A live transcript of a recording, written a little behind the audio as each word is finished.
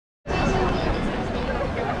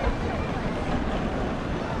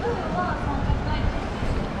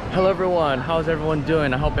Hello everyone, how's everyone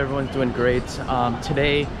doing? I hope everyone's doing great.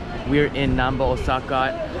 Today we're in Namba,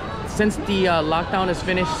 Osaka. Since the lockdown is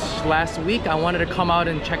finished last week, I wanted to come out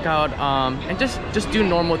and check out and just do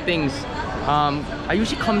normal things. I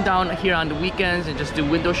usually come down here on the weekends and just do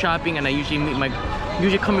window shopping, and I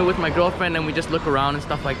usually come in with my girlfriend and we just look around and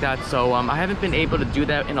stuff like that. So I haven't been able to do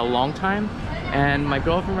that in a long time, and my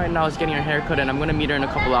girlfriend right now is getting her haircut and I'm gonna meet her in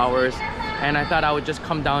a couple hours. And I thought I would just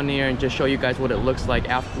come down here and just show you guys what it looks like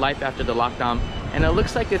life after the lockdown. And it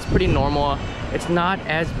looks like it's pretty normal. It's not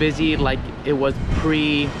as busy like it was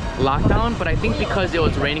pre-lockdown, but I think because it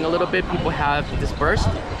was raining a little bit, people have dispersed.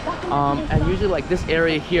 And usually like this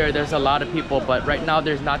area here, there's a lot of people, but right now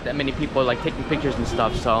there's not that many people like taking pictures and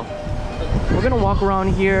stuff. So we're gonna walk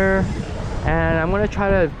around here and I'm gonna try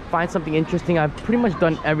to find something interesting. I've pretty much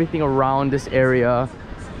done everything around this area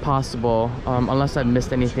possible, unless I've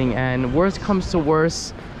missed anything, and worst comes to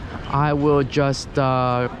worst, I will just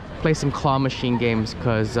play some claw machine games,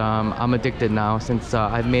 because I'm addicted now since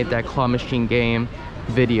I've made that claw machine game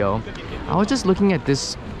video. I was just looking at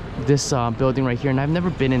this building right here, and I've never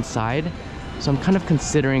been inside, so I'm kind of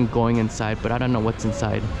considering going inside, but I don't know what's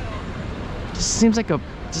inside. Just seems like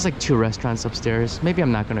just like 2 restaurants upstairs. Maybe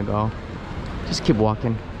I'm not gonna go. Just keep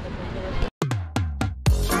walking.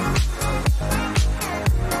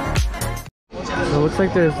 So it looks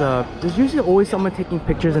like there's usually always someone taking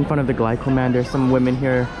pictures in front of the Glycoman. There's some women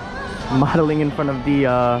here modeling in front of the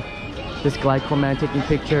this Glycoman, taking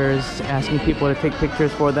pictures, asking people to take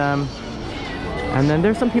pictures for them. And then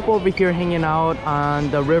there's some people over here hanging out on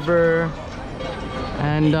the river.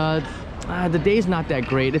 And the day's not that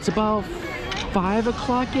great. It's about 5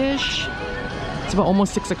 o'clock-ish. It's about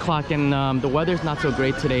almost 6 o'clock, and the weather's not so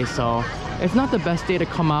great today, so it's not the best day to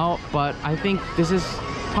come out. But I think this is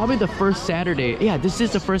probably the first Saturday. Yeah, this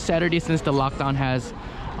is the first Saturday since the lockdown has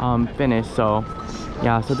finished. So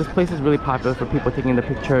yeah, so this place is really popular for people taking the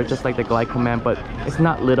picture, just like the Glycoman, but it's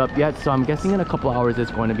not lit up yet, so I'm guessing in a couple hours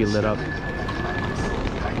it's going to be lit up.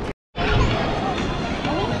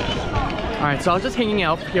 Alright, so I was just hanging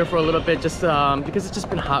out here for a little bit, just because it's just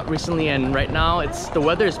been hot recently, and right now the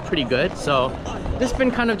weather is pretty good, so just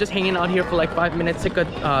been kind of just hanging out here for like 5 minutes, took a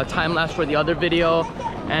time lapse for the other video,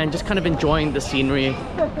 and just kind of enjoying the scenery.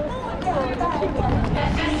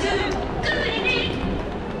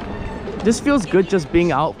 This feels good just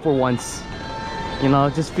being out for once, you know,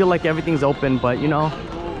 just feel like everything's open, but you know,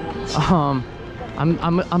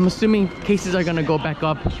 I'm assuming cases are gonna go back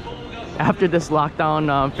up after this lockdown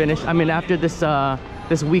after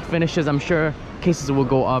this week finishes. I'm sure cases will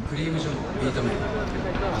go up.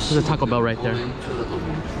 There's a Taco Bell right there.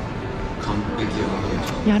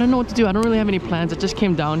 Yeah, I don't know what to do. I don't really have any plans. I just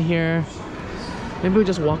came down here. Maybe we'll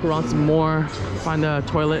just walk around some more, find the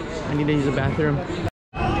toilet. I need to use the bathroom.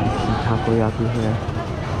 Some takoyaki here.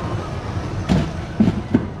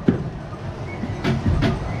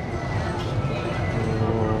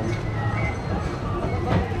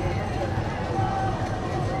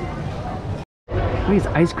 Look at these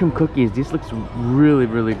ice cream cookies. These looks really,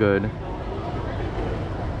 really good.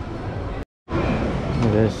 Look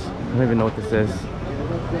at this. I don't even know what this is.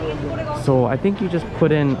 So I think you just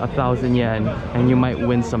put in 1,000 yen and you might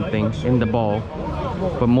win something in the ball,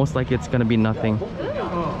 but most likely it's gonna be nothing.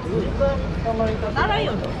 I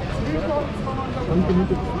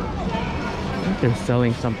think they're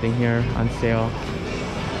selling something here on sale.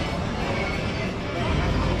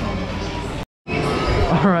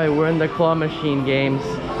 Alright, we're in the claw machine games.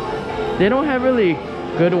 They don't have really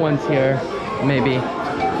good ones here, maybe.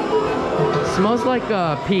 Smells like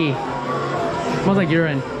pee. Smells like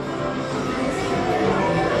urine.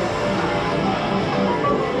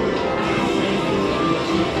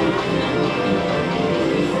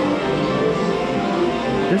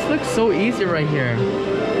 This looks so easy right here.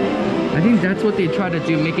 I think that's what they try to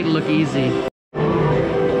do, make it look easy.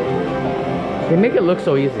 They make it look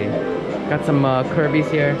so easy. Got some Kirby's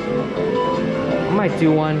here. I might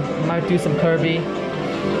do one. I might do some Kirby.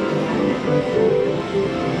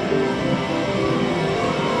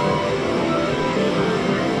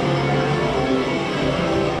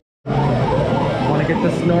 Want to get the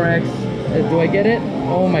Snorlax? Do I get it?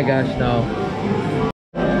 Oh my gosh, no.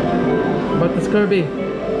 But this Kirby.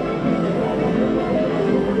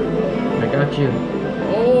 I got you.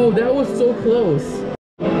 Oh, that was so close.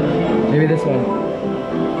 Maybe this one.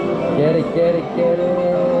 Get it, get it, get it.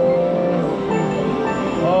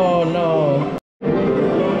 Oh no.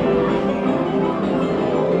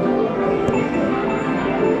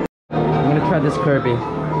 I'm gonna try this Kirby.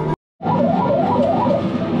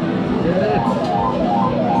 Get it.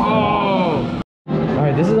 Oh!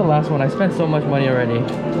 Alright, this is the last one. I spent so much money already.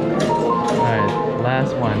 Alright.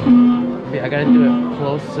 Last one. Maybe I gotta do it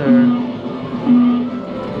closer.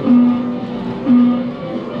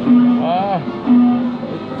 Oh,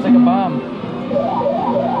 it's like a bomb.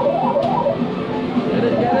 Get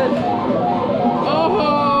it, get it.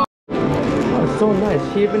 Oh, it's so nice.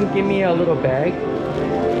 She even gave me a little bag.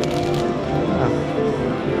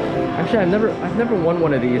 Actually, I've never won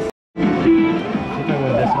one of these. Let's see if I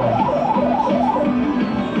win this one.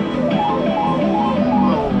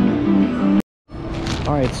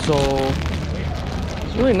 Alright, so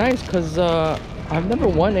it's really nice because I've never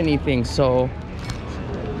won anything, so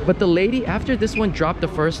but the lady, after this one dropped the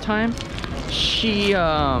first time, she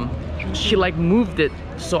like moved it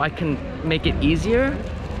so I can make it easier.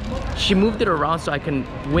 She moved it around so I can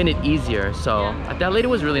win it easier. So that lady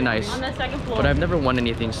was really nice. On the second floor. But I've never won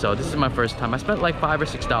anything, so this is my first time. I spent like $5 or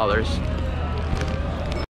 $6.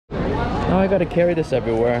 Now I gotta carry this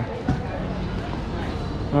everywhere.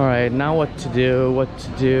 Alright, now what to do?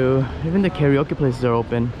 Even the karaoke places are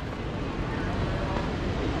open.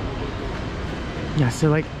 Yeah, so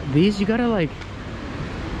like these, you gotta like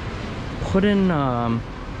put in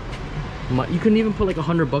you can even put like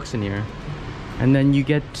 $100 in here, and then you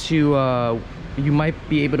get to you might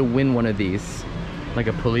be able to win one of these, like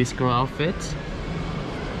a police girl outfit.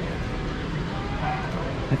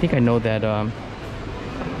 I think I know that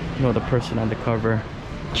the person on the cover.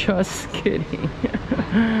 Just kidding.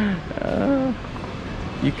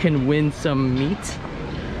 You can win some meat,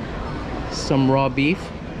 some raw beef.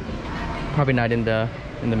 Probably not in the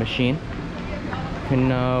machine. You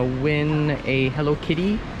can win a Hello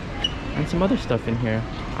Kitty and some other stuff in here.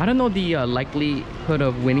 I don't know the likelihood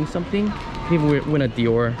of winning something. You can even win a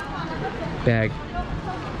Dior bag.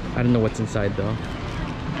 I don't know what's inside though.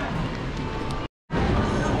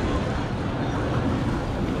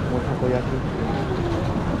 More takoyaki.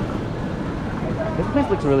 This place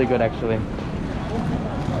looks really good actually.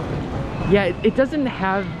 Yeah, it doesn't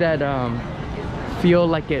have that feel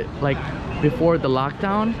like before the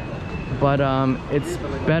lockdown, but it's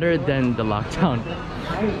better than the lockdown.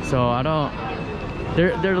 So I don't.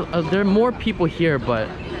 There are more people here, but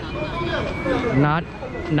not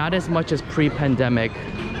as much as pre-pandemic,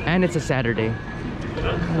 and it's a Saturday. I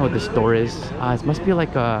don't know what this store is. It must be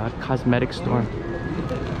like a cosmetic store.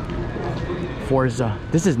 Forza.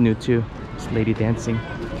 This is new too. This lady dancing.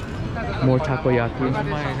 More takoyaki.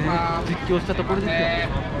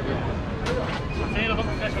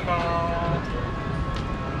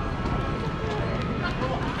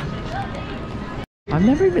 I've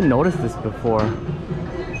never even noticed this before.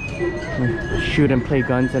 Shoot and play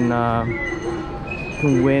guns, and you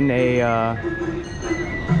can win a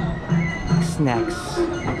snacks.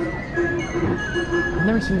 I've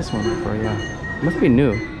never seen this one before. Yeah, must be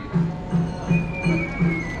new.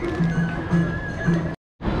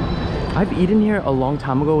 I've eaten here a long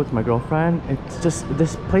time ago with my girlfriend. It's just,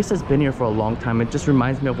 this place has been here for a long time. It just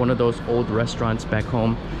reminds me of one of those old restaurants back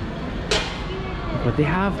home. But they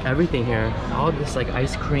have everything here. All this like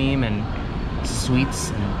ice cream and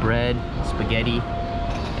sweets and bread, spaghetti.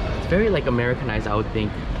 It's very like Americanized, I would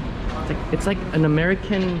think. It's like an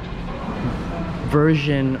American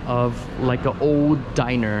version of like an old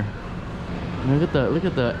diner. Look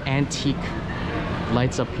at the antique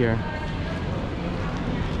lights up here.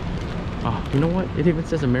 Oh, you know what? It even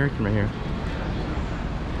says American right here.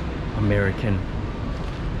 American.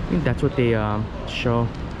 I think that's what they show.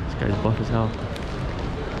 This guy's buff as hell.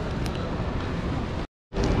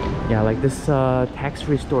 Yeah, like this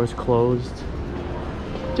tax-free store is closed.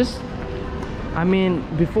 Just, I mean,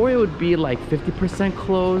 before it would be like 50%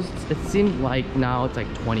 closed. It seemed like now it's like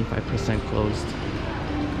 25% closed.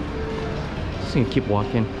 Just gonna keep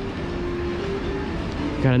walking.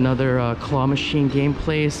 Got another claw machine game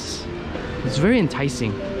place. It's very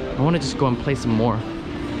enticing. I want to just go and play some more.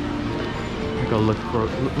 Go look for,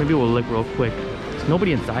 maybe we'll look real quick. There's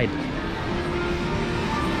nobody inside.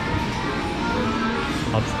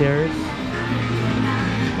 Upstairs.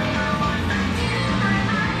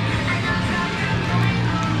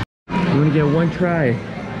 You want to get one try.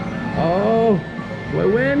 Oh, do I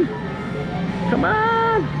win? Come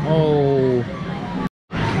on. Oh.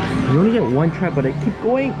 You only get one try, but I keep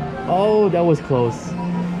going. Oh, that was close.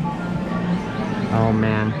 Oh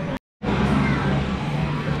man.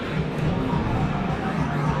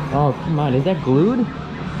 Oh, come on. Is that glued?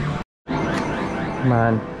 Come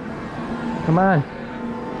on. Come on.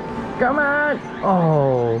 Come on.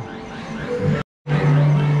 Oh.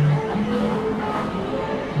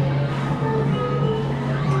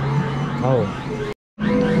 Oh.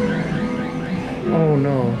 Oh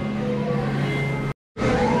no.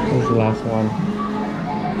 This is the last one.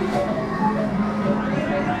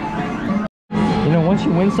 You know once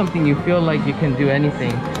you win something, you feel like you can do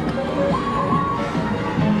anything.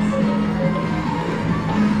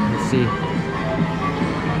 Let's see.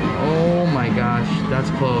 Oh my gosh, that's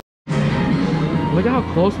close. Look at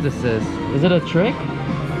how close this is. Is it a trick?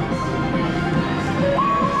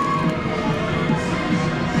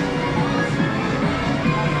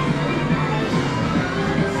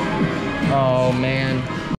 Oh man.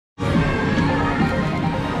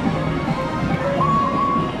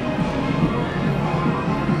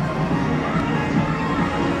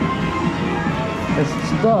 It's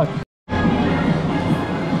stuck.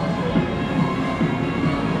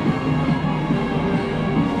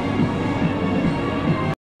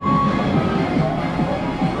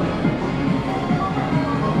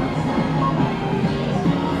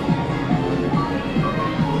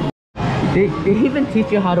 They even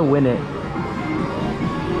teach you how to win it.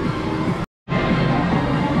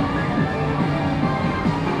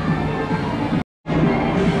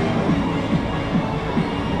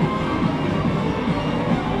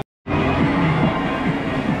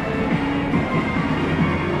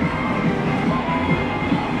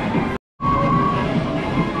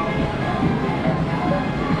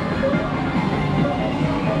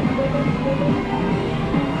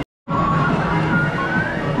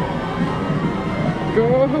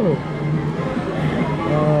 Go!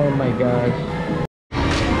 Oh my gosh.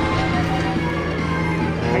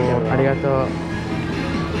 Oh, arigato.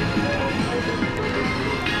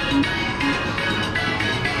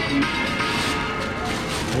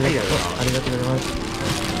 Arigato gozaimasu.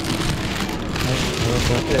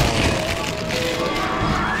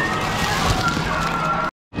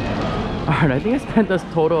 Alright, I think I spent a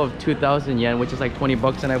total of 2,000 yen, which is like 20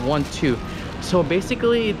 bucks, and I've won 2. So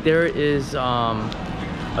basically there is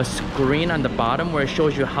a screen on the bottom where it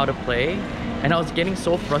shows you how to play, and I was getting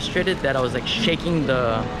so frustrated that I was like shaking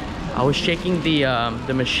the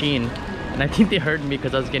machine, and I think they heard me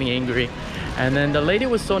because I was getting angry. And then the lady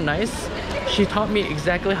was so nice, she taught me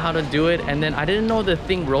exactly how to do it, and then I didn't know the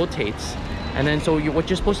thing rotates. And then so what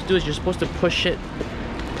you're supposed to do is you're supposed to push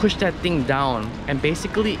that thing down, and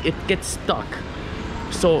basically it gets stuck.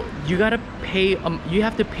 So you gotta pay, you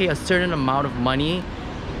have to pay a certain amount of money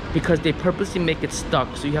because they purposely make it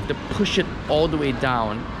stuck. So you have to push it all the way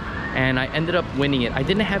down, and I ended up winning it. I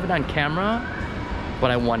didn't have it on camera,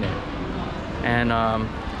 but I won it. And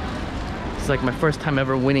it's like my first time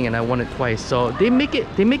ever winning, and I won it twice. So they make it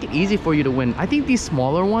easy for you to win. I think these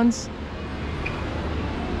smaller ones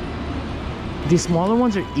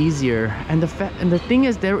are easier. And the thing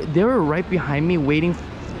is, they were right behind me waiting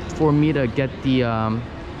for me to get the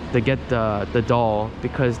doll,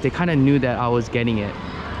 because they kind of knew that I was getting it.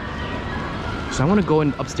 So I want to go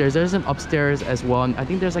in upstairs. There's an upstairs as well, and I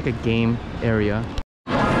think there's like a game area.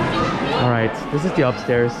 All right, this is the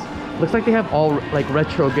upstairs. Looks like they have all like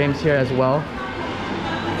retro games here as well.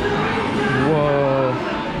 Whoa,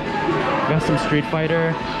 got some Street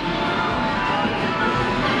Fighter.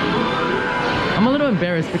 I'm a little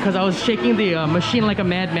embarrassed because I was shaking the machine like a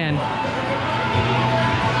madman.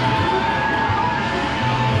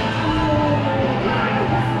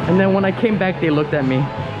 And then when I came back, they looked at me.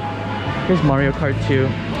 Here's Mario Kart 2.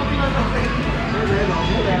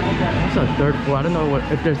 It's on the 3rd floor. I don't know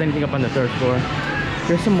if there's anything up on the 3rd floor.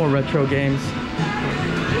 Here's some more retro games.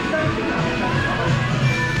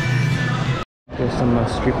 There's some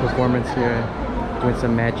street performance here, doing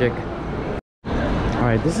some magic.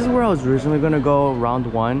 Alright, this is where I was originally going to go round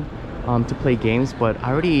 1 to play games, but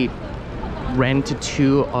I already ran to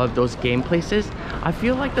 2 of those game places. I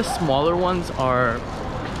feel like the smaller ones are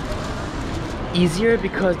easier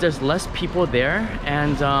because there's less people there,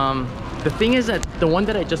 and the thing is that the one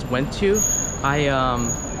that I just went to,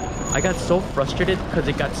 I got so frustrated because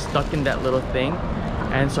it got stuck in that little thing,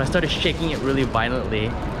 and so I started shaking it really violently,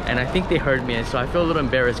 and I think they heard me, and so I feel a little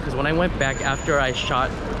embarrassed because when I went back after I shot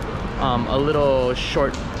a little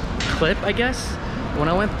short clip, I guess, when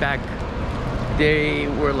I went back, they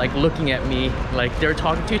were like looking at me, like they were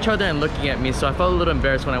talking to each other and looking at me, so I felt a little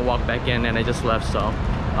embarrassed when I walked back in, and I just left. So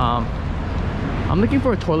I'm looking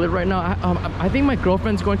for a toilet right now. I think my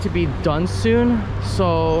girlfriend's going to be done soon,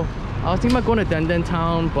 so I was thinking about going to Denden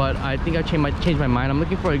Town, but I think I changed my mind. I'm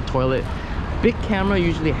looking for a toilet. Big Camera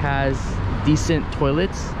usually has decent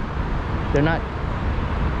toilets. They're not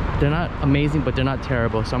amazing, but they're not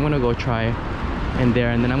terrible. So I'm gonna go try in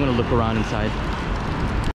there, and then I'm gonna look around inside.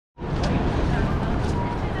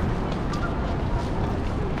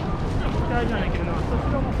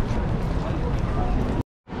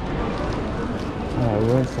 Alright,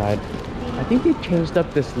 we're inside. I think they changed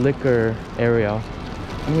up this liquor area.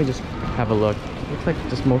 Let me just have a look. Looks like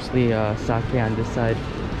just mostly sake on this side.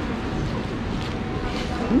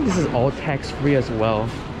 think this is all tax-free as well.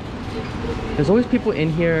 There's always people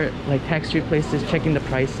in here, like tax-free places, checking the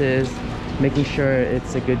prices, making sure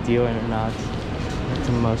it's a good deal or not. That's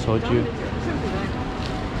some soju.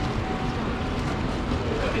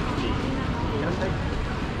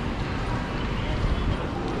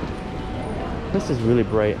 This is really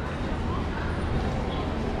bright.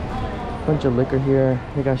 Bunch of liquor here.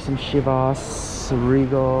 They got some Chivas,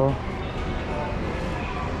 Regal,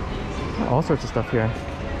 all sorts of stuff here.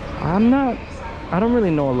 I don't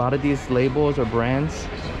really know a lot of these labels or brands.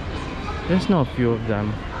 There's no a few of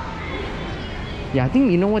them. Yeah, I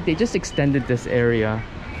think, you know what, they just extended this area.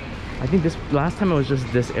 I think this last time it was just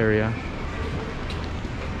this area.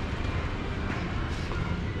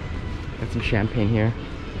 Got some champagne here.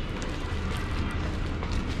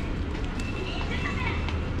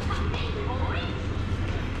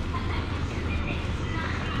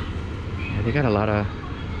 Yeah, they got a lot of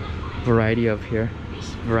variety of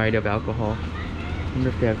alcohol. I wonder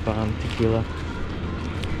if they have tequila.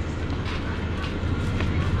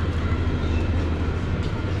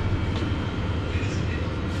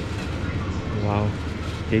 Wow,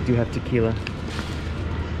 they do have tequila.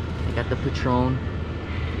 I got the Patron.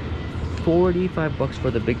 45 bucks for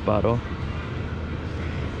the big bottle.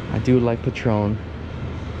 I do like Patron.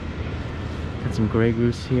 Got some Grey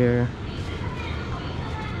Goose here.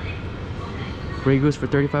 Grey Goose for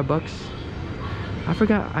 35 bucks. I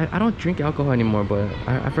forgot, I don't drink alcohol anymore, but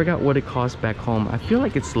I forgot what it costs back home. I feel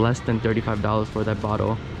like it's less than $35 for that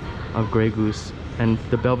bottle of Grey Goose. And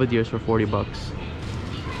the Belvedere's for 40 bucks.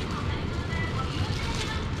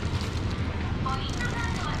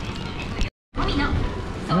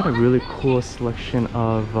 I got a really cool selection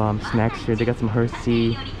of snacks here. They got some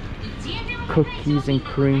Hershey cookies and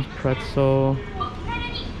cream pretzel.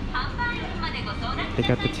 They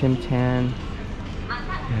got the Tim Tam.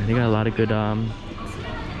 Yeah, they got a lot of good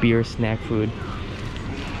beer snack food.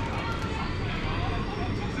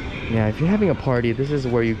 Yeah, if you're having a party, this is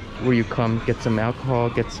where you come. Get some alcohol,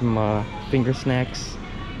 get some finger snacks,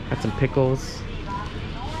 got some pickles.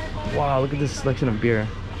 Wow, look at this selection of beer.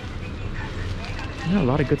 Yeah, a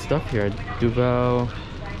lot of good stuff here. Duvel,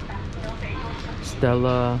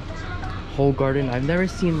 Stella, Whole Garden. I've never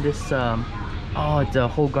seen this. Oh, it's a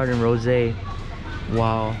Whole Garden Rosé.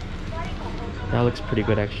 Wow, that looks pretty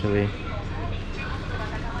good actually.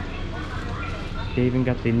 They even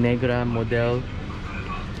got the Negra Modelo.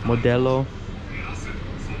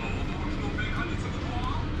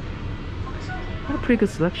 Got a pretty good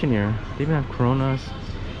selection here. They even have Coronas.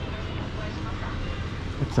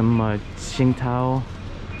 Got some Tsingtao.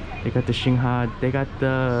 They got the Xingha. They got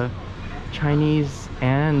the Chinese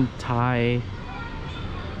and Thai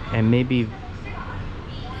and maybe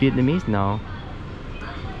Vietnamese now.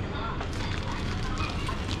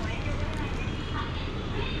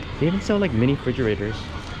 They even sell like mini refrigerators.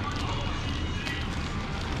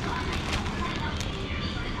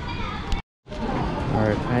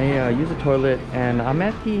 Alright, I use the toilet and I'm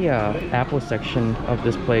at the Apple section of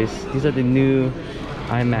this place. These are the new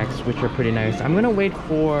iMacs, which are pretty nice. I wanna wait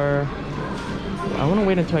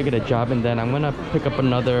until I get a job, and then I'm gonna pick up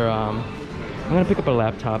another I'm gonna pick up a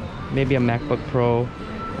laptop, maybe a MacBook Pro.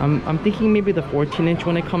 I'm thinking maybe the 14-inch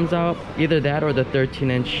when it comes out, either that or the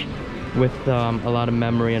 13-inch with a lot of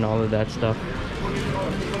memory and all of that stuff.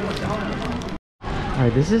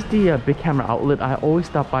 Alright, this is the Big Camera outlet. I always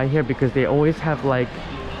stop by here because they always have like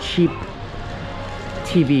cheap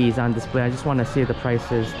TVs on display. I just want to see the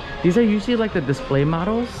prices. These are usually like the display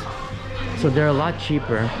models, so they're a lot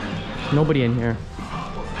cheaper. Nobody in here.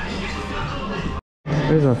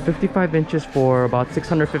 There's a 55 inches for about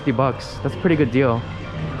 650 bucks. That's a pretty good deal.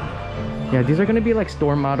 Yeah, these are gonna be like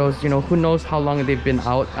store models. You know, who knows how long they've been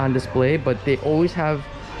out on display, but they always have,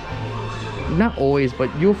 not always, but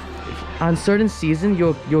you on certain seasons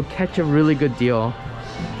you'll catch a really good deal.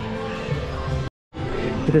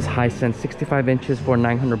 Look at this Hisense, 65 inches for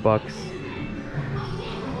 900 bucks.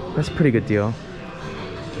 That's a pretty good deal.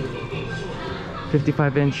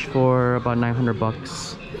 55 inch for about 900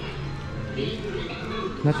 bucks.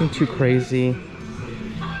 Nothing too crazy.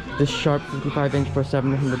 This Sharp 55 inch for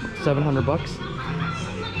 700 bucks.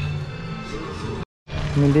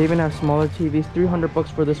 I mean, they even have smaller TVs. 300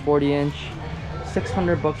 bucks for this 40 inch.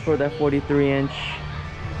 600 bucks for that 43 inch.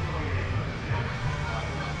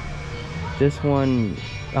 This one,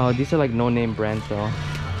 oh, these are like no-name brands though.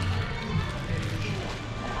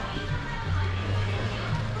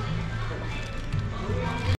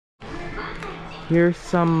 Here's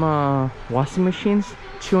some washing machines.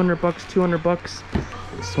 200 bucks, 200 bucks.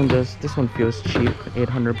 This one feels cheap.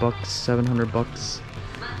 800 bucks, 700 bucks.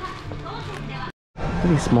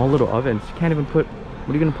 These small little ovens. You can't even put What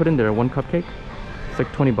are you gonna put in there? One cupcake? It's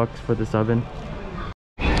like 20 bucks for this oven.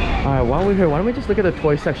 Alright, while we're here, why don't we just look at the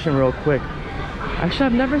toy section real quick? Actually,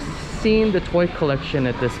 I've never seen the toy collection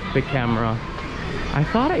at this big camera. I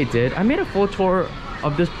thought I did. I made a full tour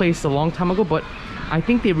of this place a long time ago, but I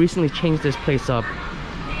think they recently changed this place up.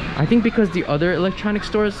 I think because the other electronic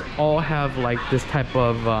stores all have like this type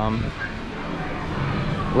of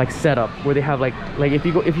like setup where they have like if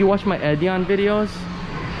you watch my Edion videos,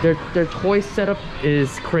 their toy setup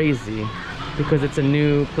is crazy because it's a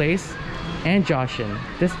new place. And Joshin.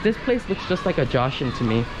 This place looks just like a Joshin to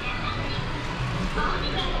me.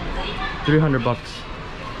 300 bucks.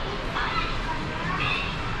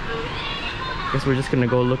 Guess we're just gonna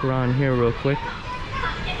go look around here real quick.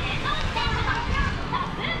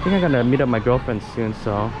 I think I'm gonna meet up my girlfriend soon,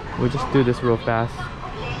 so we'll just do this real fast.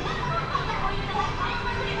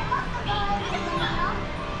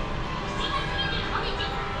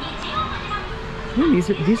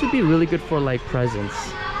 These would be really good for like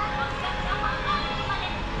presents.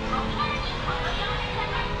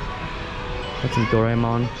 Got some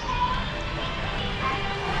Doraemon.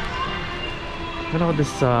 Look at all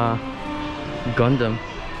this Gundam.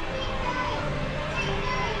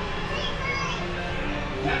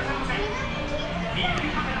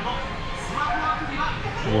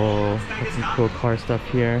 Whoa, got some cool car stuff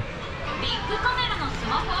here.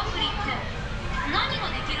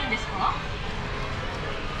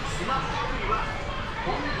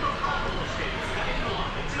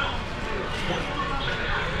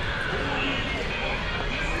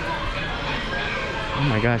 Oh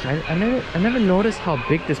my gosh, I never noticed how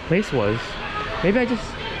big this place was. Maybe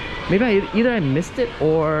either I missed it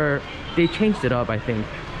or they changed it up, I think.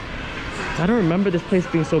 I don't remember this place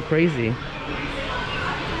being so crazy.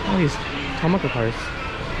 All these Tamako cars.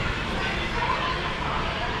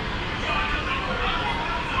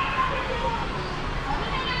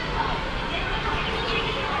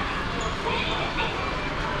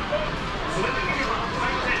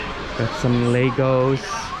 Got some Legos.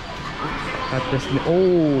 Got this,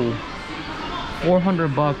 oh,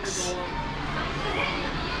 400 bucks.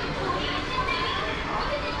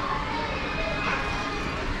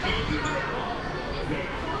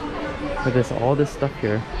 Look at this, all this stuff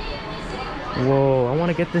here. Whoa, I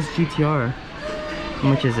want to get this GTR. How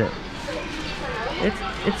much is it?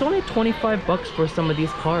 It's only 25 bucks for some of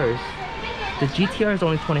these cars. The GTR is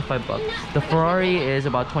only 25 bucks. The Ferrari is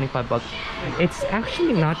about 25 bucks. It's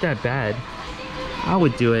actually not that bad. I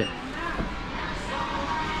would do it.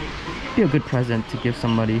 Be a good present to give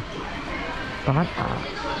somebody. But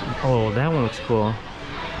oh, that one looks cool.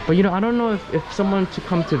 But you know, I don't know if someone to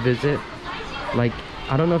come to visit, like,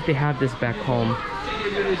 I don't know if they have this back home.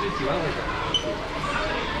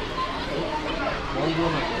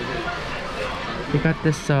 They got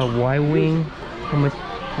this Y-Wing.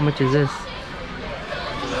 How much is this?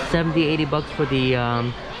 70-80 bucks for the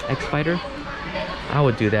X-Fighter. I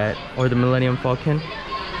would do that. Or the Millennium Falcon.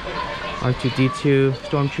 R2-D2,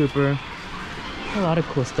 Stormtrooper. A lot of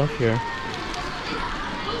cool stuff here.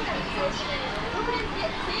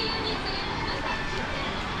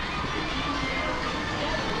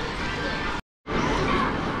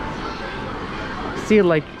 See,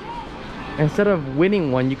 like, instead of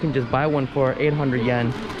winning one, you can just buy one for 800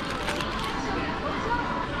 yen.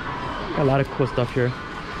 A lot of cool stuff here.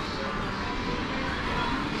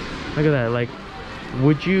 Look at that, like,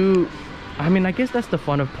 would you... I mean, I guess that's the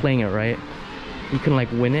fun of playing it, right? You can like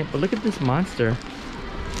win it. But look at this monster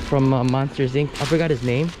from Monsters Inc. I forgot his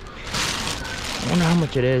name. I wonder how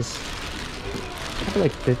much it is. Probably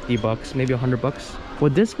like 50 bucks, maybe 100 bucks. Well,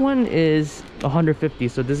 this one is 150,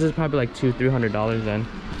 so this is probably like $200-300 then.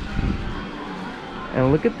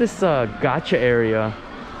 And look at this gacha area.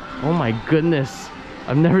 Oh my goodness,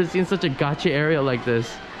 I've never seen such a gacha area like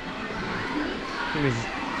this. It was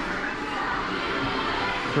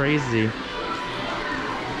crazy.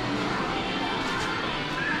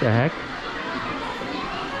 What the heck?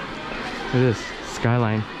 Look at this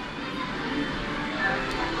skyline.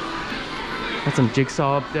 Got some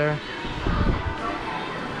jigsaw up there.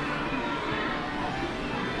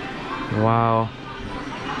 Wow,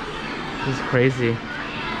 this is crazy.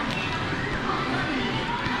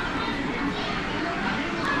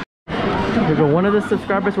 One of the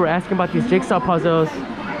subscribers were asking about these jigsaw puzzles.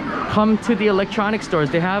 Come to the electronic stores,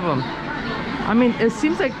 they have them. I mean, it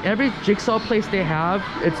seems like every jigsaw place they have,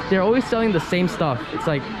 they're always selling the same stuff. It's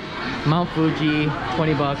like Mount Fuji,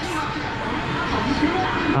 20 bucks.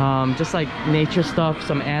 Just like nature stuff,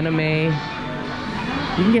 some anime.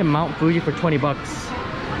 You can get Mount Fuji for 20 bucks.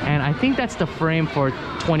 And I think that's the frame for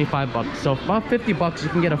 25 bucks. So about 50 bucks, you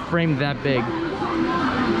can get a frame that big.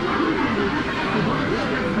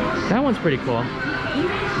 That one's pretty cool.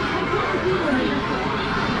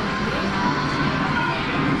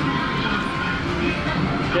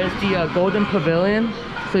 There's the Golden Pavilion.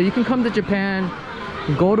 So you can come to Japan,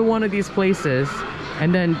 go to one of these places,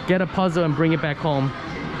 and then get a puzzle and bring it back home.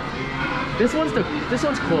 This one's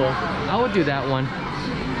cool. I would do that one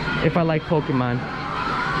if I like Pokemon.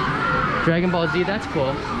 Dragon Ball Z, that's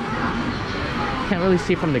cool. Can't really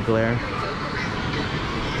see from the glare.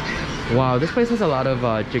 Wow, this place has a lot of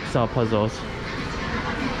jigsaw puzzles.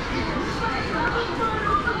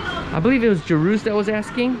 I believe it was Jerus that was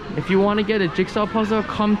asking. If you want to get a jigsaw puzzle,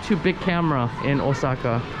 come to Big Camera in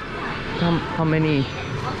Osaka. How many?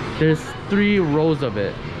 There's 3 rows of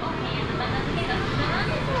it.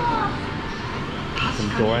 Some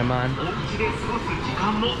Doraemon.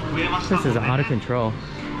 This is out of control.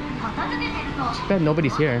 I bet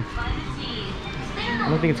nobody's here. I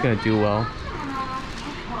don't think it's gonna do well.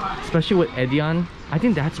 Especially with Edion. I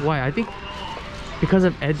think that's why. I think because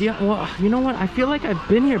of Edion. Well, you know what? I feel like I've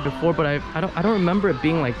been here before, but I don't remember it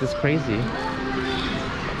being like this crazy.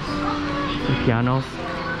 Some pianos.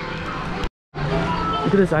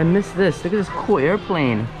 Look at this. I missed this. Look at this cool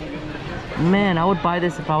airplane. Man, I would buy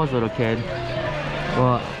this if I was a little kid.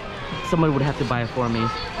 Well, somebody would have to buy it for me.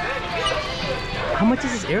 How much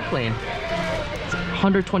is this airplane? It's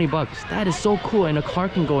 120 bucks. That is so cool, and a car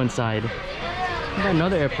can go inside. I got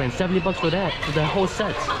another airplane, 70 bucks for that whole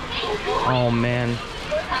set. Oh man.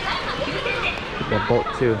 Get that boat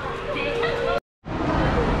too.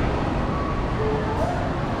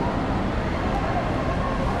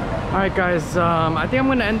 Alright guys, I think I'm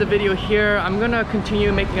gonna end the video here. I'm gonna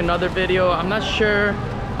continue making another video. I'm not sure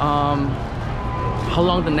how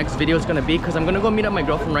long the next video is gonna be, because I'm gonna go meet up my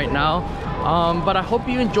girlfriend right now. But I hope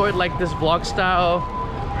you enjoyed like this vlog style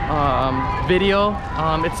video.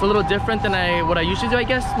 It's a little different than what I usually do, I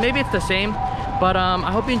guess. Maybe it's the same, but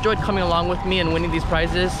I hope you enjoyed coming along with me and winning these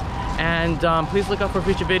prizes. And please look out for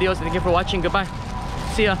future videos. Thank you for watching. Goodbye.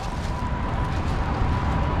 See ya.